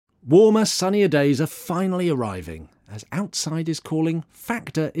Warmer, sunnier days are finally arriving. As outside is calling,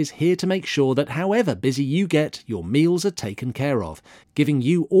 Factor is here to make sure that however busy you get, your meals are taken care of, giving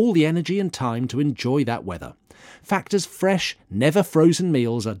you all the energy and time to enjoy that weather. Factor's fresh, never frozen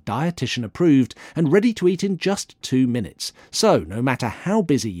meals are dietitian approved and ready to eat in just 2 minutes. So, no matter how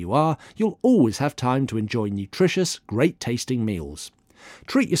busy you are, you'll always have time to enjoy nutritious, great tasting meals.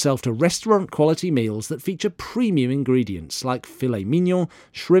 Treat yourself to restaurant-quality meals that feature premium ingredients like filet mignon,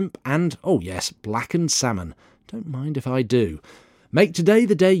 shrimp and, oh yes, blackened salmon. Don't mind if I do. Make today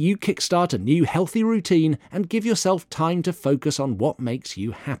the day you kickstart a new healthy routine and give yourself time to focus on what makes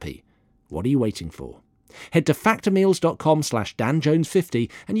you happy. What are you waiting for? Head to factormeals.com/danjones50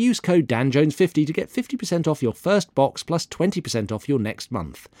 and use code danjones50 to get 50% off your first box plus 20% off your next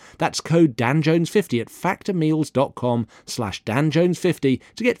month. That's code danjones50 at factormeals.com/danjones50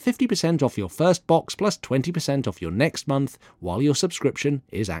 to get 50% off your first box plus 20% off your next month while your subscription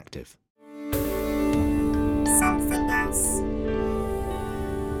is active. Something else.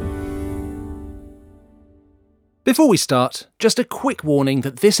 Before we start, just a quick warning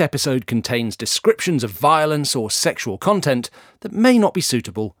that this episode contains descriptions of violence or sexual content that may not be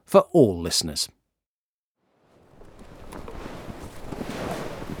suitable for all listeners.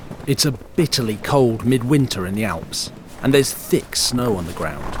 It's a bitterly cold midwinter in the Alps, and there's thick snow on the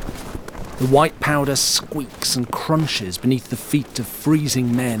ground. The white powder squeaks and crunches beneath the feet of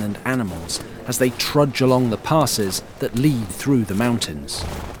freezing men and animals as they trudge along the passes that lead through the mountains.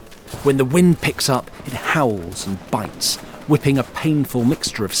 When the wind picks up, it howls and bites, whipping a painful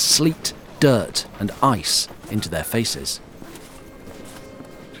mixture of sleet, dirt and ice into their faces.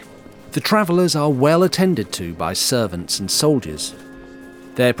 The travellers are well attended to by servants and soldiers.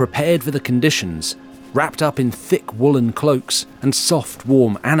 They're prepared for the conditions, wrapped up in thick woolen cloaks and soft,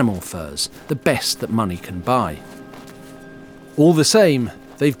 warm animal furs, the best that money can buy. All the same,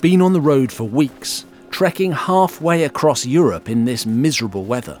 they've been on the road for weeks, trekking halfway across Europe in this miserable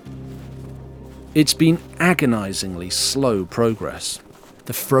weather. It's been agonisingly slow progress.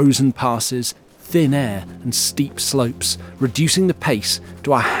 The frozen passes, thin air and steep slopes, reducing the pace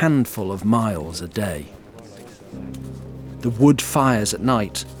to a handful of miles a day. The wood fires at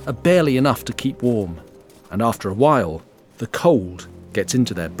night are barely enough to keep warm, and after a while, the cold gets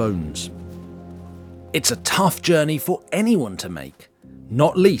into their bones. It's a tough journey for anyone to make,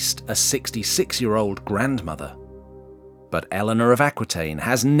 not least a 66-year-old grandmother. But Eleanor of Aquitaine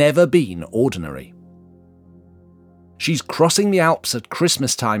has never been ordinary. She's crossing the Alps at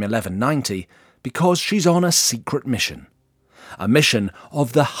Christmas time 1190 because she's on a secret mission. A mission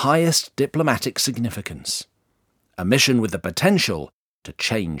of the highest diplomatic significance. A mission with the potential to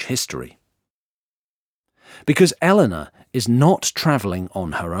change history. Because Eleanor is not travelling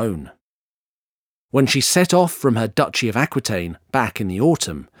on her own. When she set off from her Duchy of Aquitaine back in the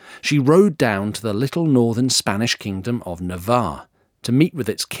autumn, she rode down to the little northern Spanish kingdom of Navarre to meet with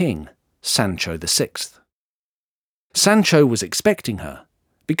its king, Sancho VI. Sancho was expecting her,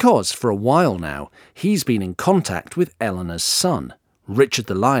 because for a while now he's been in contact with Eleanor's son, Richard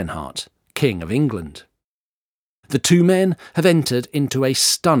the Lionheart, King of England. The two men have entered into a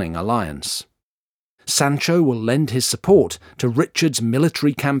stunning alliance. Sancho will lend his support to Richard's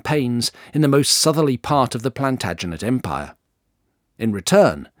military campaigns in the most southerly part of the Plantagenet Empire. In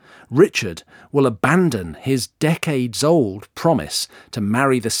return, Richard will abandon his decades-old promise to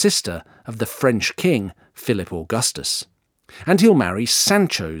marry the sister of the French king, Philip Augustus, and he'll marry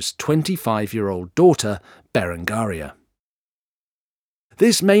Sancho's 25-year-old daughter, Berengaria.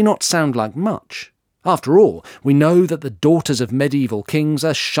 This may not sound like much. After all, we know that the daughters of medieval kings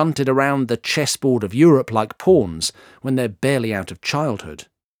are shunted around the chessboard of Europe like pawns when they're barely out of childhood.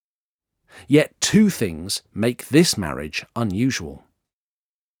 Yet two things make this marriage unusual.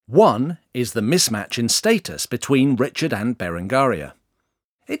 One is the mismatch in status between Richard and Berengaria.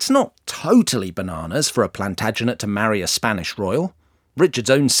 It's not totally bananas for a Plantagenet to marry a Spanish royal.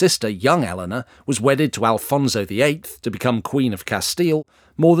 Richard's own sister, young Eleanor, was wedded to Alfonso VIII to become Queen of Castile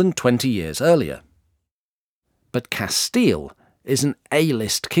more than 20 years earlier. But Castile is an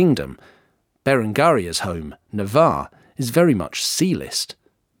A-list kingdom. Berengaria's home, Navarre, is very much C-list,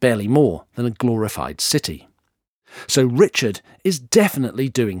 barely more than a glorified city. So Richard is definitely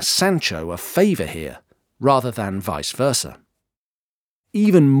doing Sancho a favour here, rather than vice versa.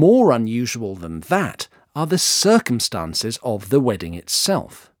 Even more unusual than that are the circumstances of the wedding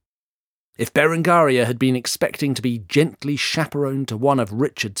itself. If Berengaria had been expecting to be gently chaperoned to one of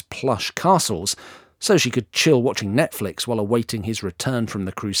Richard's plush castles, so she could chill watching Netflix while awaiting his return from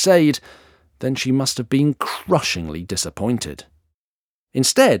the crusade, then she must have been crushingly disappointed.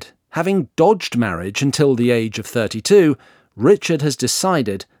 Instead, having dodged marriage until the age of 32, Richard has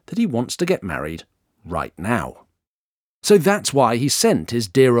decided that he wants to get married right now. So that's why he sent his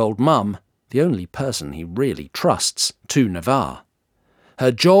dear old mum, the only person he really trusts, to Navarre.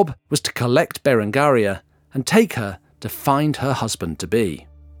 Her job was to collect Berengaria and take her to find her husband-to-be.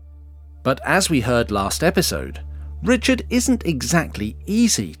 But as we heard last episode, Richard isn't exactly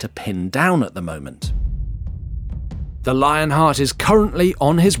easy to pin down at the moment. The Lionheart is currently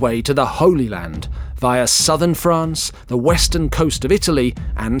on his way to the Holy Land via southern France, the western coast of Italy,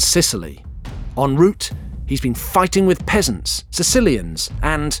 and Sicily. En route, he's been fighting with peasants, Sicilians,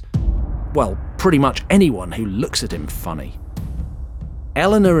 and, well, pretty much anyone who looks at him funny.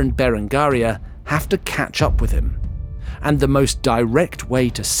 Eleanor and Berengaria have to catch up with him, and the most direct way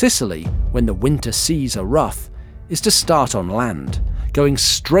to Sicily when the winter seas are rough is to start on land, going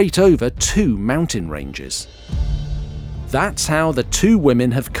straight over 2 mountain ranges. That's how the 2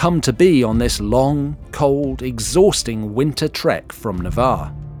 women have come to be on this long, cold, exhausting winter trek from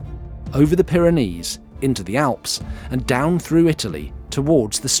Navarre, over the Pyrenees, into the Alps, and down through Italy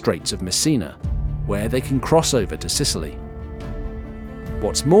towards the Straits of Messina, where they can cross over to Sicily.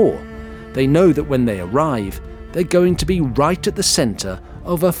 What's more, they know that when they arrive, they're going to be right at the centre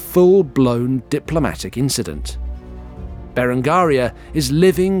of a full-blown diplomatic incident. Berengaria is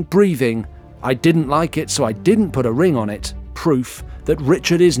living, breathing, "I didn't like it, so I didn't put a ring on it" proof that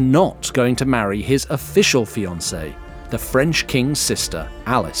Richard is not going to marry his official fiancée, the French king's sister,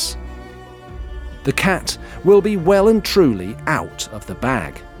 Alice. The cat will be well and truly out of the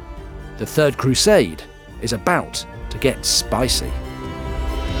bag. The Third Crusade is about to get spicy.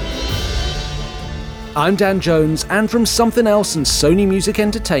 I'm Dan Jones, and from Something Else and Sony Music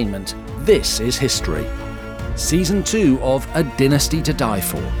Entertainment, this is History. Season 2 of A Dynasty to Die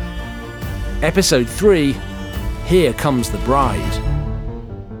For. Episode 3, Here Comes the Bride.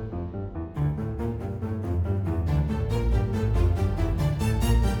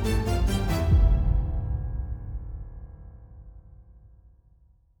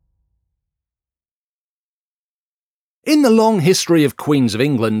 In the long history of Queens of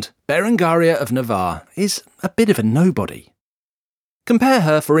England, Berengaria of Navarre is a bit of a nobody. Compare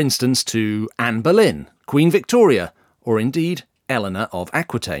her, for instance, to Anne Boleyn, Queen Victoria, or indeed Eleanor of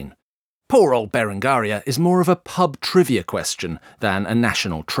Aquitaine. Poor old Berengaria is more of a pub trivia question than a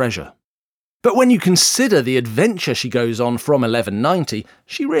national treasure. But when you consider the adventure she goes on from 1190,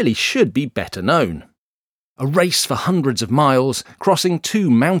 she really should be better known. A race for hundreds of miles, crossing 2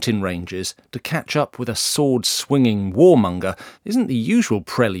 mountain ranges to catch up with a sword-swinging warmonger isn't the usual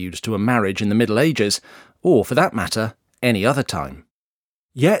prelude to a marriage in the Middle Ages, or, for that matter, any other time.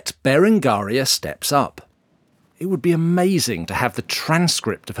 Yet Berengaria steps up. It would be amazing to have the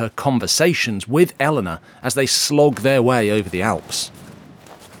transcript of her conversations with Eleanor as they slog their way over the Alps.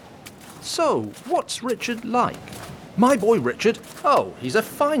 "So, what's Richard like?" "My boy Richard? Oh, he's a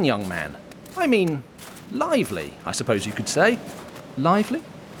fine young man. I mean, lively, I suppose you could say." "Lively?"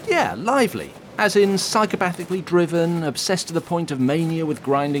 "Yeah, lively. As in psychopathically driven, obsessed to the point of mania with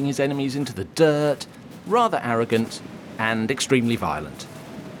grinding his enemies into the dirt, rather arrogant, and extremely violent."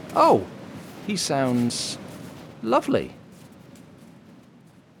 "Oh, he sounds lovely."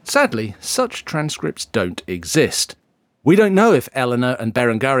 Sadly, such transcripts don't exist. We don't know if Eleanor and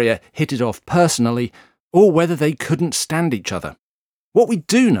Berengaria hit it off personally, or whether they couldn't stand each other. What we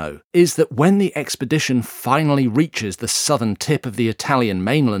do know is that when the expedition finally reaches the southern tip of the Italian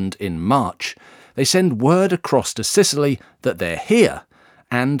mainland in March, they send word across to Sicily that they're here,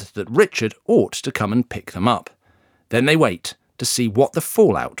 and that Richard ought to come and pick them up. Then they wait to see what the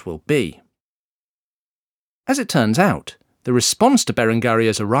fallout will be. As it turns out, the response to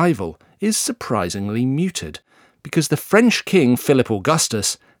Berengaria's arrival is surprisingly muted, because the French king Philip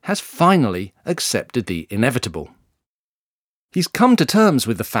Augustus has finally accepted the inevitable. He's come to terms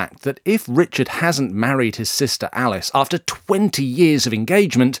with the fact that if Richard hasn't married his sister Alice after 20 years of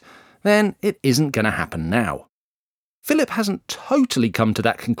engagement, then it isn't going to happen now. Philip hasn't totally come to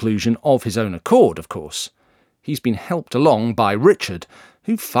that conclusion of his own accord, of course. He's been helped along by Richard,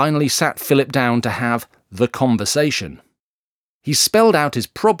 who finally sat Philip down to have the conversation. He spelled out his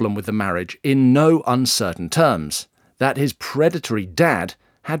problem with the marriage in no uncertain terms, that his predatory dad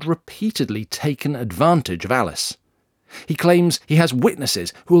had repeatedly taken advantage of Alice. He claims he has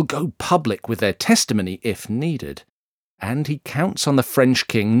witnesses who will go public with their testimony if needed, and he counts on the French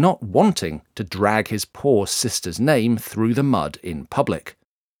king not wanting to drag his poor sister's name through the mud in public.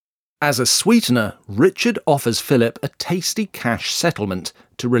 As a sweetener, Richard offers Philip a tasty cash settlement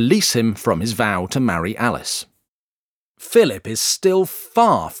to release him from his vow to marry Alice. Philip is still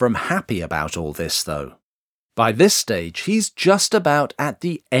far from happy about all this, though. By this stage, he's just about at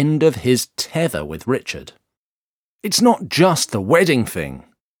the end of his tether with Richard. It's not just the wedding thing.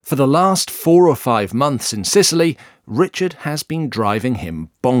 For the last 4 or 5 months in Sicily, Richard has been driving him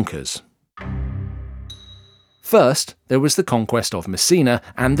bonkers. First, there was the conquest of Messina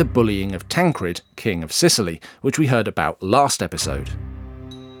and the bullying of Tancred, King of Sicily, which we heard about last episode.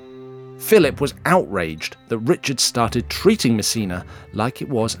 Philip was outraged that Richard started treating Messina like it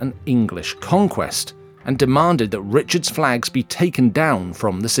was an English conquest, and demanded that Richard's flags be taken down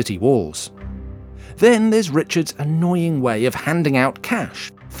from the city walls. Then there's Richard's annoying way of handing out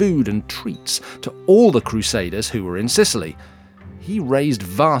cash, food and treats to all the crusaders who were in Sicily. He raised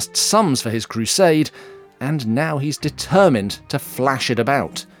vast sums for his crusade, and now he's determined to flash it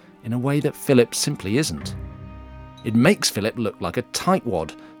about, in a way that Philip simply isn't. It makes Philip look like a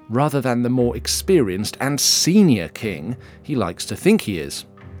tightwad, rather than the more experienced and senior king he likes to think he is.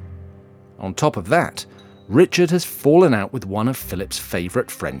 On top of that, Richard has fallen out with one of Philip's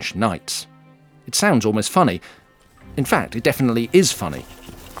favourite French knights. It sounds almost funny. In fact, it definitely is funny.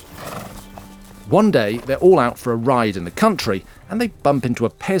 One day, they're all out for a ride in the country, and they bump into a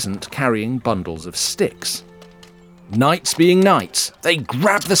peasant carrying bundles of sticks. Knights being knights, they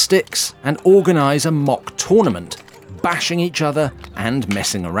grab the sticks and organise a mock tournament, bashing each other and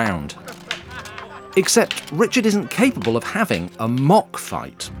messing around. Except Richard isn't capable of having a mock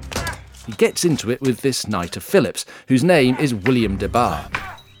fight. He gets into it with this knight of Philip's, whose name is William de Bar.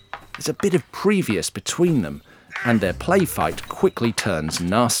 There's a bit of previous between them, and their play fight quickly turns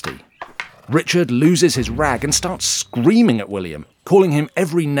nasty. Richard loses his rag and starts screaming at William, calling him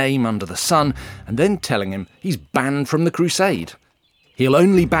every name under the sun, and then telling him he's banned from the crusade. He'll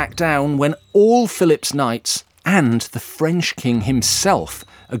only back down when all Philip's knights and the French king himself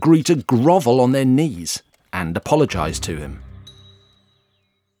agree to grovel on their knees and apologise to him.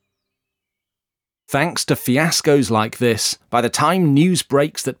 Thanks to fiascos like this, by the time news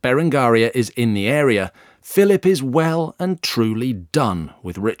breaks that Berengaria is in the area, Philip is well and truly done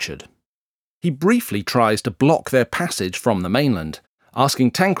with Richard. He briefly tries to block their passage from the mainland,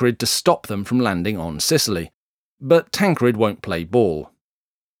 asking Tancred to stop them from landing on Sicily. But Tancred won't play ball.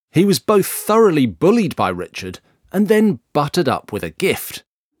 He was both thoroughly bullied by Richard and then buttered up with a gift,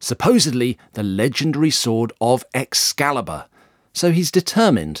 supposedly the legendary sword of Excalibur, so he's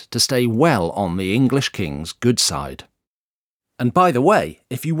determined to stay well on the English king's good side. And by the way,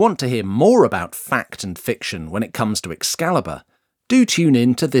 if you want to hear more about fact and fiction when it comes to Excalibur, do tune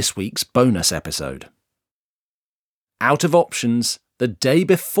in to this week's bonus episode. Out of options, the day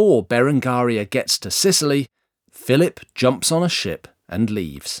before Berengaria gets to Sicily, Philip jumps on a ship and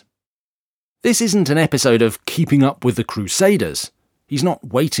leaves. This isn't an episode of Keeping Up with the Crusaders. He's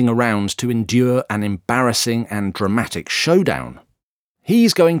not waiting around to endure an embarrassing and dramatic showdown.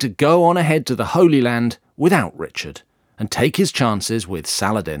 He's going to go on ahead to the Holy Land without Richard and take his chances with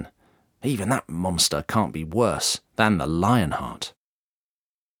Saladin. Even that monster can't be worse than the Lionheart.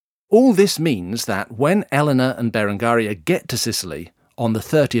 All this means that when Eleanor and Berengaria get to Sicily on the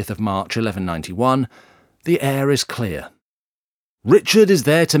 30th of March 1191, the air is clear. Richard is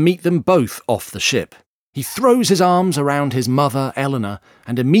there to meet them both off the ship. He throws his arms around his mother, Eleanor,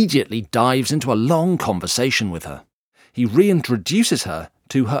 and immediately dives into a long conversation with her. He reintroduces her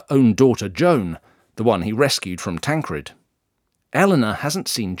to her own daughter Joan, the one he rescued from Tancred. Eleanor hasn't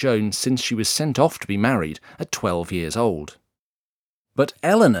seen Joan since she was sent off to be married at 12 years old. But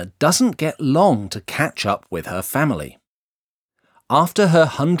Eleanor doesn't get long to catch up with her family. After her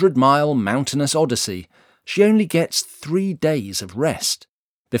 100-mile mountainous odyssey, she only gets 3 days of rest,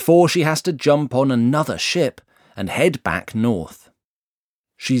 before she has to jump on another ship and head back north.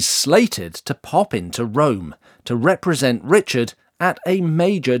 She's slated to pop into Rome to represent Richard at a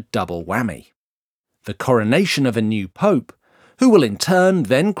major double whammy: the coronation of a new pope, who will in turn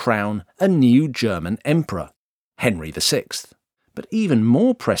then crown a new German emperor, Henry VI. But even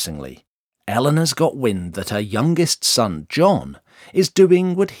more pressingly, Eleanor's got wind that her youngest son, John, is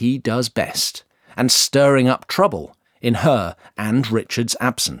doing what he does best, and stirring up trouble in her and Richard's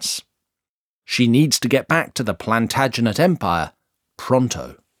absence. She needs to get back to the Plantagenet Empire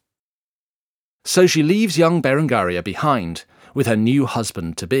pronto. So she leaves young Berengaria behind, with her new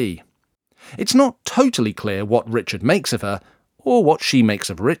husband-to-be. It's not totally clear what Richard makes of her, or what she makes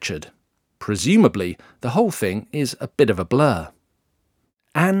of Richard. Presumably, the whole thing is a bit of a blur.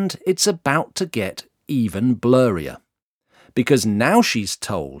 And it's about to get even blurrier, because now she's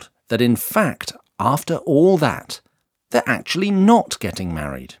told that in fact, after all that, they're actually not getting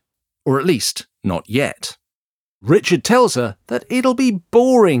married. Or at least, not yet. Richard tells her that it'll be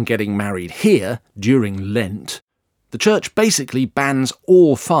boring getting married here during Lent. The church basically bans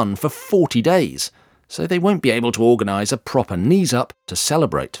all fun for 40 days, so they won't be able to organise a proper knees-up to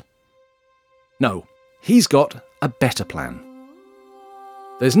celebrate. No, he's got a better plan.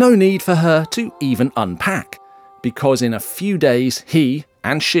 There's no need for her to even unpack, because in a few days he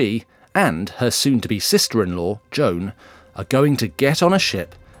and she and her soon-to-be sister-in-law, Joan, are going to get on a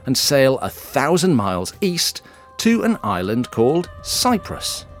ship and sail 1,000 miles east to an island called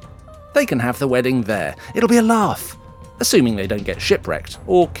Cyprus. They can have the wedding there. It'll be a laugh, assuming they don't get shipwrecked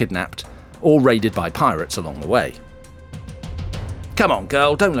or kidnapped or raided by pirates along the way. Come on,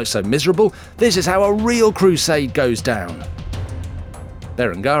 girl, don't look so miserable. This is how a real crusade goes down.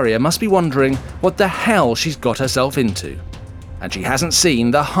 Berengaria must be wondering what the hell she's got herself into, and she hasn't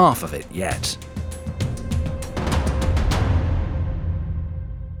seen the half of it yet.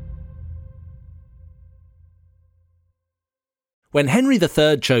 When Henry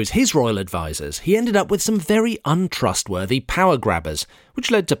III chose his royal advisors, he ended up with some very untrustworthy power grabbers, which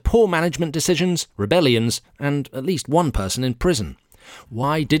led to poor management decisions, rebellions, and at least one person in prison.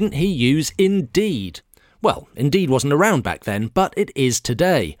 Why didn't he use Indeed? Well, Indeed wasn't around back then, but it is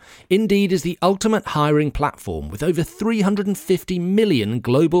today. Indeed is the ultimate hiring platform with over 350 million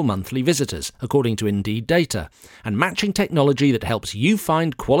global monthly visitors, according to Indeed data, and matching technology that helps you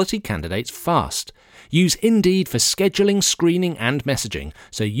find quality candidates fast. Use Indeed for scheduling, screening and messaging,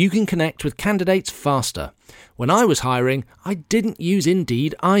 so you can connect with candidates faster. When I was hiring, I didn't use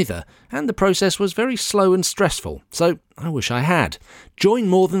Indeed either, and the process was very slow and stressful, so I wish I had. Join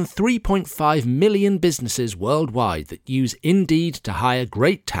more than 3.5 million businesses worldwide that use Indeed to hire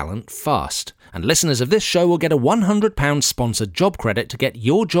great talent fast. And listeners of this show will get a £100 sponsored job credit to get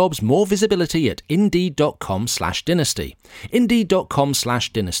your jobs more visibility at Indeed.com/dynasty.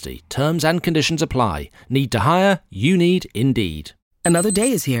 Indeed.com/dynasty. Terms and conditions apply. Need to hire? You need Indeed. Another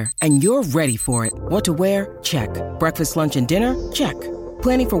day is here, and you're ready for it. What to wear? Check. Breakfast, lunch, and dinner? Check.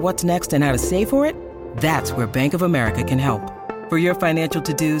 Planning for what's next and how to save for it? That's where Bank of America can help. For your financial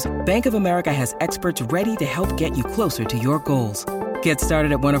to-dos, Bank of America has experts ready to help get you closer to your goals. Get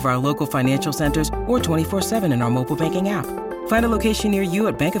started at one of our local financial centers or 24/7 in our mobile banking app. Find a location near you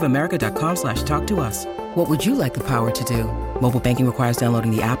at bankofamerica.com/talktous. What would you like the power to do? Mobile banking requires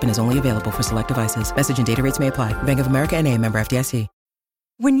downloading the app and is only available for select devices. Message and data rates may apply. Bank of America N.A., member FDIC.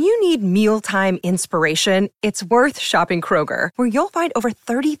 When you need mealtime inspiration, it's worth shopping Kroger, where you'll find over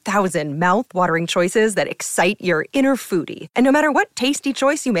 30,000 mouth-watering choices that excite your inner foodie. And no matter what tasty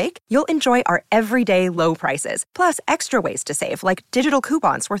choice you make, you'll enjoy our everyday low prices, plus extra ways to save, like digital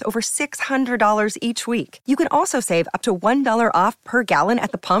coupons worth over $600 each week. You can also save up to $1 off per gallon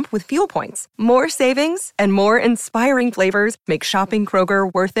at the pump with fuel points. More savings and more inspiring flavors make shopping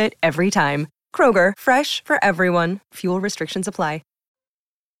Kroger worth it every time. Kroger, fresh for everyone. Fuel restrictions apply.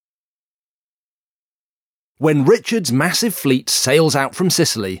 When Richard's massive fleet sails out from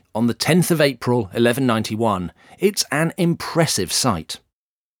Sicily on the 10th of April 1191, it's an impressive sight.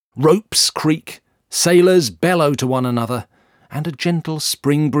 Ropes creak, sailors bellow to one another, and a gentle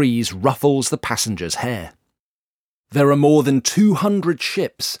spring breeze ruffles the passengers' hair. There are more than 200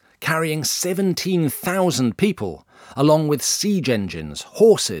 ships carrying 17,000 people, along with siege engines,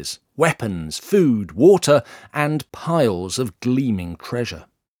 horses, weapons, food, water, and piles of gleaming treasure.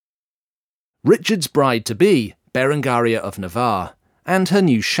 Richard's bride-to-be, Berengaria of Navarre, and her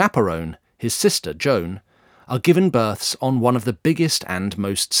new chaperone, his sister Joan, are given berths on one of the biggest and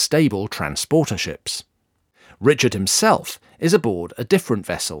most stable transporter ships. Richard himself is aboard a different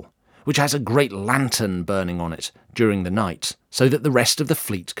vessel, which has a great lantern burning on it during the night, so that the rest of the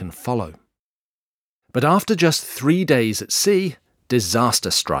fleet can follow. But after just 3 days at sea, disaster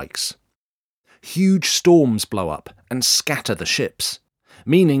strikes. Huge storms blow up and scatter the ships,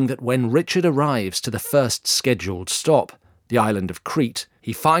 meaning that when Richard arrives to the first scheduled stop, the island of Crete,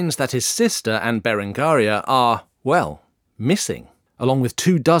 he finds that his sister and Berengaria are, well, missing, along with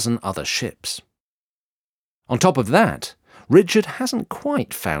 24 other ships. On top of that, Richard hasn't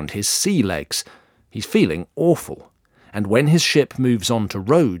quite found his sea legs. He's feeling awful, and when his ship moves on to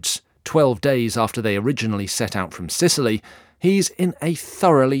Rhodes, 12 days after they originally set out from Sicily, he's in a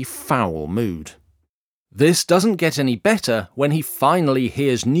thoroughly foul mood. This doesn't get any better when he finally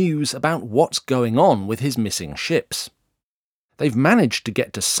hears news about what's going on with his missing ships. They've managed to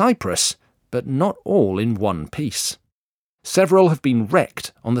get to Cyprus, but not all in one piece. Several have been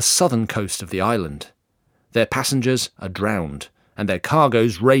wrecked on the southern coast of the island. Their passengers are drowned, and their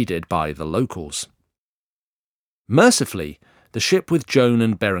cargoes raided by the locals. Mercifully, the ship with Joan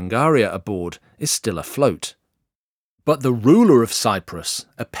and Berengaria aboard is still afloat. But the ruler of Cyprus,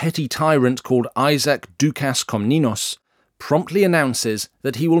 a petty tyrant called Isaac Doukas Komnenos, promptly announces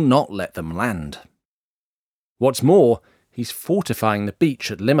that he will not let them land. What's more, he's fortifying the beach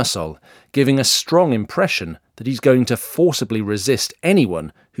at Limassol, giving a strong impression that he's going to forcibly resist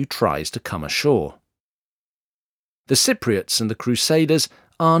anyone who tries to come ashore. The Cypriots and the Crusaders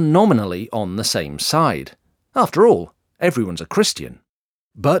are nominally on the same side. After all, everyone's a Christian.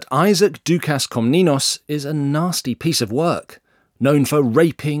 But Isaac Doukas Komnenos is a nasty piece of work, known for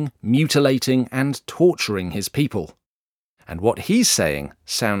raping, mutilating, and torturing his people. And what he's saying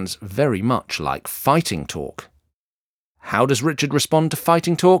sounds very much like fighting talk. How does Richard respond to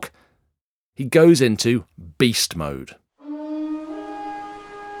fighting talk? He goes into beast mode,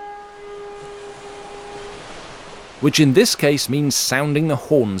 which in this case means sounding the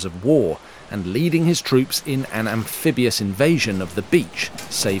horns of war and leading his troops in an amphibious invasion of the beach,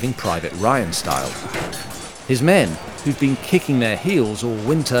 Saving Private Ryan style. His men, who've been kicking their heels all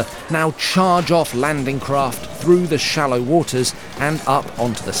winter, now charge off landing craft through the shallow waters and up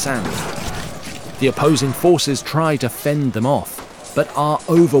onto the sand. The opposing forces try to fend them off, but are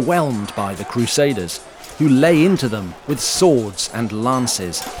overwhelmed by the Crusaders, who lay into them with swords and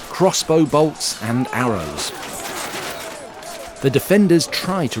lances, crossbow bolts and arrows. The defenders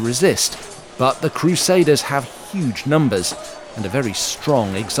try to resist, but the Crusaders have huge numbers and a very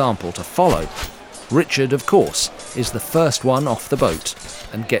strong example to follow. Richard, of course, is the first one off the boat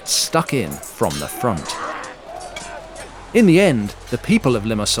and gets stuck in from the front. In the end, the people of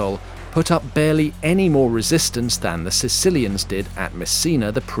Limassol put up barely any more resistance than the Sicilians did at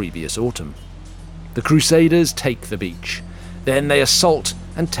Messina the previous autumn. The Crusaders take the beach, then they assault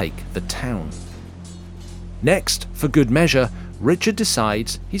and take the town. Next, for good measure, Richard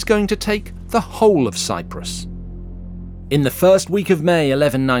decides he's going to take the whole of Cyprus. In the first week of May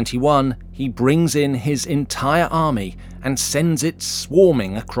 1191, he brings in his entire army and sends it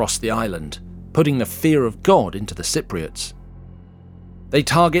swarming across the island, putting the fear of God into the Cypriots. They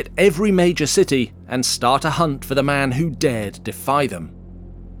target every major city and start a hunt for the man who dared defy them,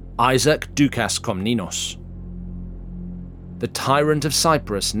 Isaac Doukas Komnenos. The tyrant of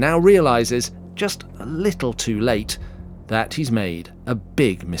Cyprus now realizes, just a little too late, that he's made a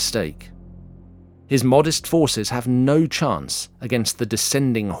big mistake. His modest forces have no chance against the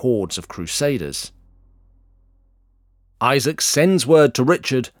descending hordes of Crusaders. Isaac sends word to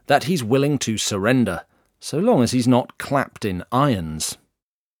Richard that he's willing to surrender, so long as he's not clapped in irons.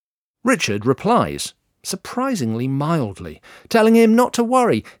 Richard replies, surprisingly mildly, telling him not to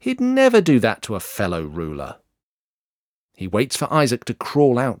worry, he'd never do that to a fellow ruler. He waits for Isaac to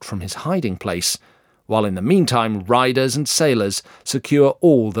crawl out from his hiding place, while in the meantime riders and sailors secure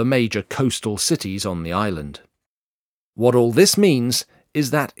all the major coastal cities on the island. What all this means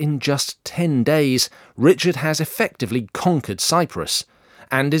is that in just 10 days, Richard has effectively conquered Cyprus,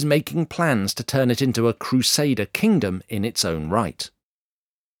 and is making plans to turn it into a Crusader kingdom in its own right.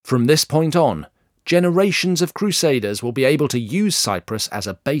 From this point on, generations of Crusaders will be able to use Cyprus as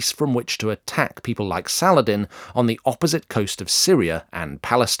a base from which to attack people like Saladin on the opposite coast of Syria and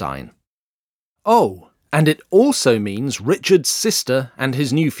Palestine. Oh, and it also means Richard's sister and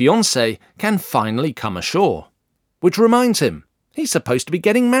his new fiancée can finally come ashore. Which reminds him, he's supposed to be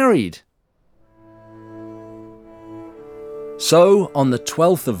getting married. So, on the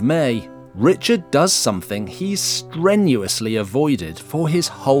 12th of May, Richard does something he's strenuously avoided for his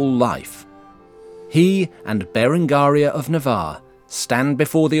whole life. He and Berengaria of Navarre stand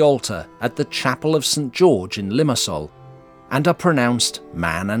before the altar at the Chapel of St. George in Limassol and are pronounced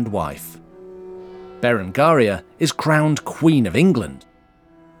man and wife. Berengaria is crowned Queen of England.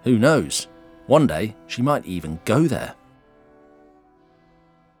 Who knows? One day she might even go there.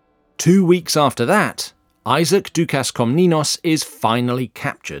 2 weeks after that, Isaac Doukas Komnenos is finally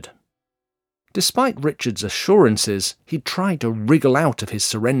captured. Despite Richard's assurances, he'd tried to wriggle out of his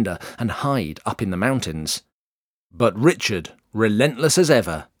surrender and hide up in the mountains. But Richard, relentless as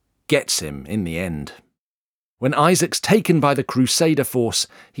ever, gets him in the end. When Isaac's taken by the Crusader force,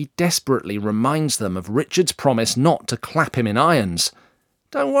 he desperately reminds them of Richard's promise not to clap him in irons.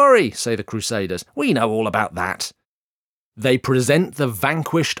 "Don't worry," say the Crusaders, "we know all about that." They present the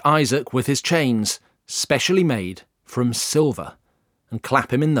vanquished Isaac with his chains, specially made from silver, and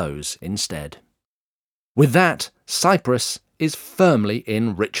clap him in those instead. With that, Cyprus is firmly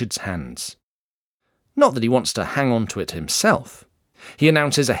in Richard's hands. Not that he wants to hang on to it himself. He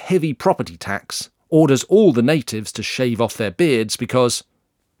announces a heavy property tax, orders all the natives to shave off their beards because,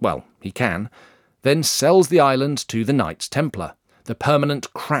 well, he can, then sells the island to the Knights Templar, the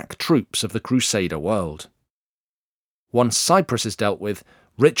permanent crack troops of the Crusader world. Once Cyprus is dealt with,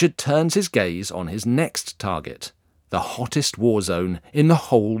 Richard turns his gaze on his next target, the hottest war zone in the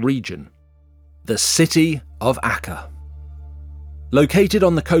whole region, the city of Acca. Located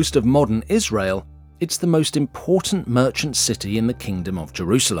on the coast of modern Israel, it's the most important merchant city in the Kingdom of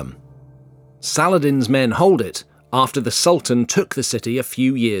Jerusalem. Saladin's men hold it after the Sultan took the city a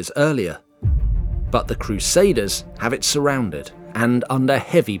few years earlier. But the Crusaders have it surrounded and under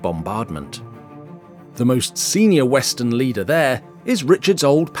heavy bombardment. The most senior Western leader there is Richard's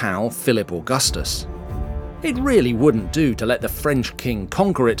old pal Philip Augustus. It really wouldn't do to let the French king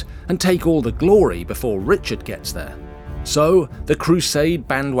conquer it and take all the glory before Richard gets there. So the crusade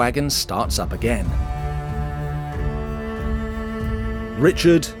bandwagon starts up again.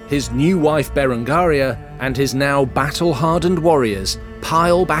 Richard, his new wife Berengaria, and his now battle-hardened warriors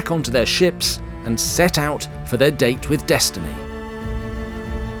pile back onto their ships and set out for their date with destiny.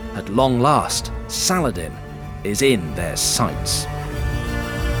 At long last, Saladin is in their sights.